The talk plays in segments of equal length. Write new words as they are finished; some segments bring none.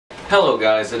Hello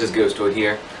guys, it is Goastoid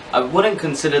here. I wouldn't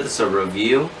consider this a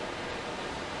review,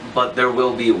 but there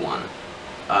will be one.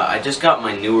 I just got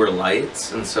my newer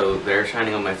lights, and so they're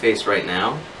shining on my face right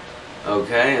now.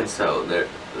 Okay, and so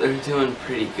they're doing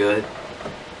pretty good.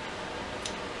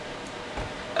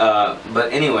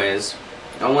 But anyways,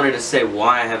 I wanted to say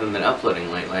why I haven't been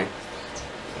uploading lately.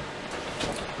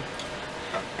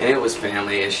 And it was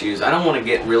family issues. I don't want to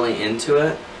get really into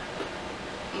it,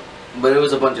 but it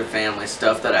was a bunch of family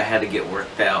stuff that I had to get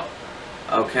worked out.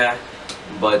 Okay?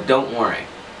 But don't worry.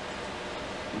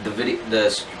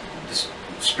 The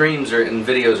streams and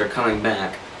videos are coming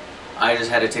back. I just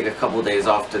had to take a couple days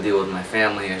off to deal with my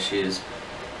family issues.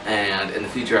 And in the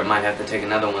future I might have to take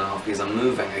another one off because I'm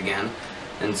moving again.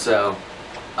 And so,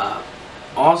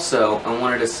 also, I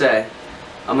wanted to say,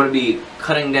 I'm going to be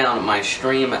cutting down my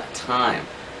stream time.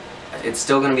 It's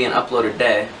still going to be an uploaded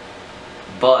day,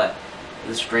 but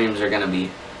the streams are going to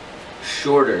be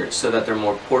shorter so that they're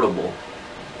more portable.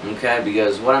 Okay,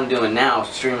 because what I'm doing now,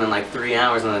 streaming like 3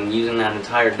 hours and then using that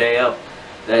entire day up,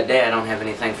 that day I don't have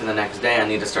anything for the next day. I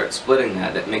need to start splitting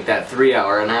that, make that 3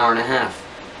 hour, an hour and a half,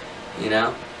 you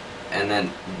know? And then,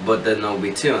 but then there'll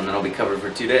be 2, and then I'll be covered for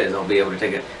 2 days. I'll be able to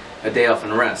take a day off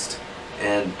and rest,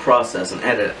 and process and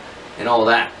edit, and all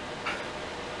that.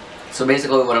 So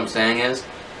basically what I'm saying is,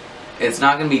 it's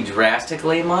not going to be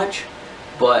drastically much,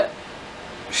 but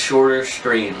shorter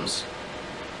streams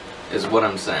is what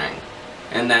I'm saying.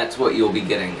 And that's what you'll be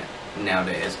getting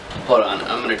nowadays. Hold on,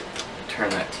 I'm going to turn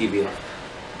that TV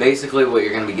off. Basically what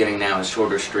you're going to be getting now is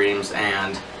shorter streams,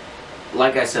 and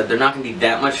like I said, they're not going to be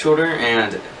that much shorter,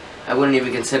 and I wouldn't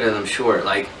even consider them short.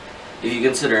 Like, if you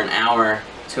consider an hour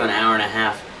to an hour and a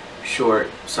half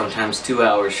short, sometimes 2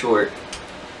 hours short,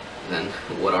 then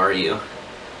what are you?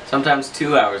 Sometimes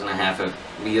 2 hours and a half,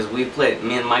 because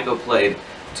me and Michael played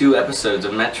 2 episodes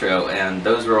of Metro, and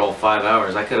those were all 5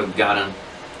 hours. I could have gotten,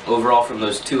 overall from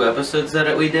those 2 episodes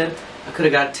that we did, I could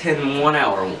have got 10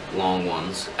 1-hour long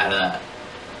ones out of that.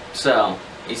 So,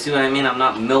 you see what I mean? I'm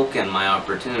not milking my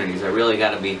opportunities. I really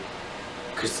got to be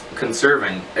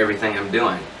conserving everything I'm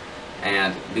doing.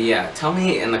 But yeah, tell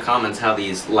me in the comments how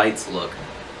these lights look.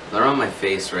 They're on my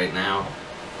face right now.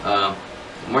 I'm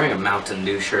wearing a Mountain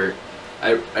Dew shirt.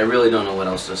 I really don't know what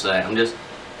else to say.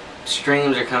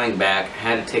 Streams are coming back. I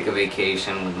had to take a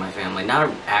vacation with my family. Not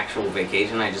an actual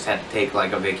vacation, I just had to take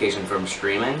like a vacation from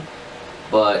streaming.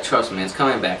 But trust me, it's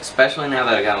coming back, especially now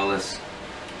that I got all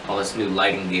this new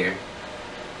lighting gear.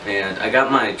 And I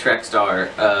got my Trackstar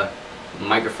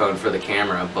microphone for the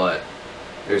camera, but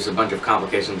there's a bunch of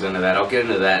complications into that. I'll get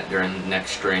into that during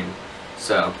next stream.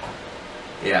 So,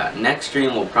 yeah, next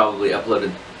stream will probably upload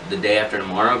it the day after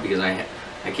tomorrow because I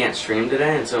can't stream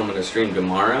today, and so I'm going to stream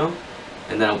tomorrow,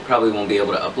 and then I probably won't be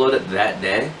able to upload it that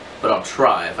day, but I'll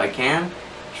try. If I can,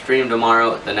 stream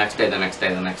tomorrow, the next day, the next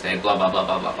day, the next day, blah, blah, blah,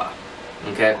 blah, blah, blah.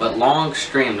 Okay, but long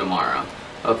stream tomorrow.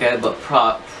 Okay, but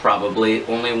probably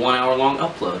only 1 hour long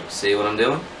upload. See what I'm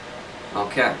doing?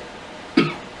 Okay.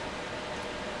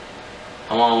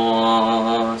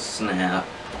 Oh, snap.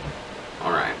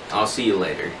 Alright, I'll see you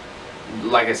later.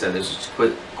 Like I said, this is just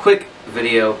a quick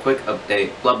video, quick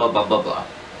update, blah, blah, blah, blah, blah.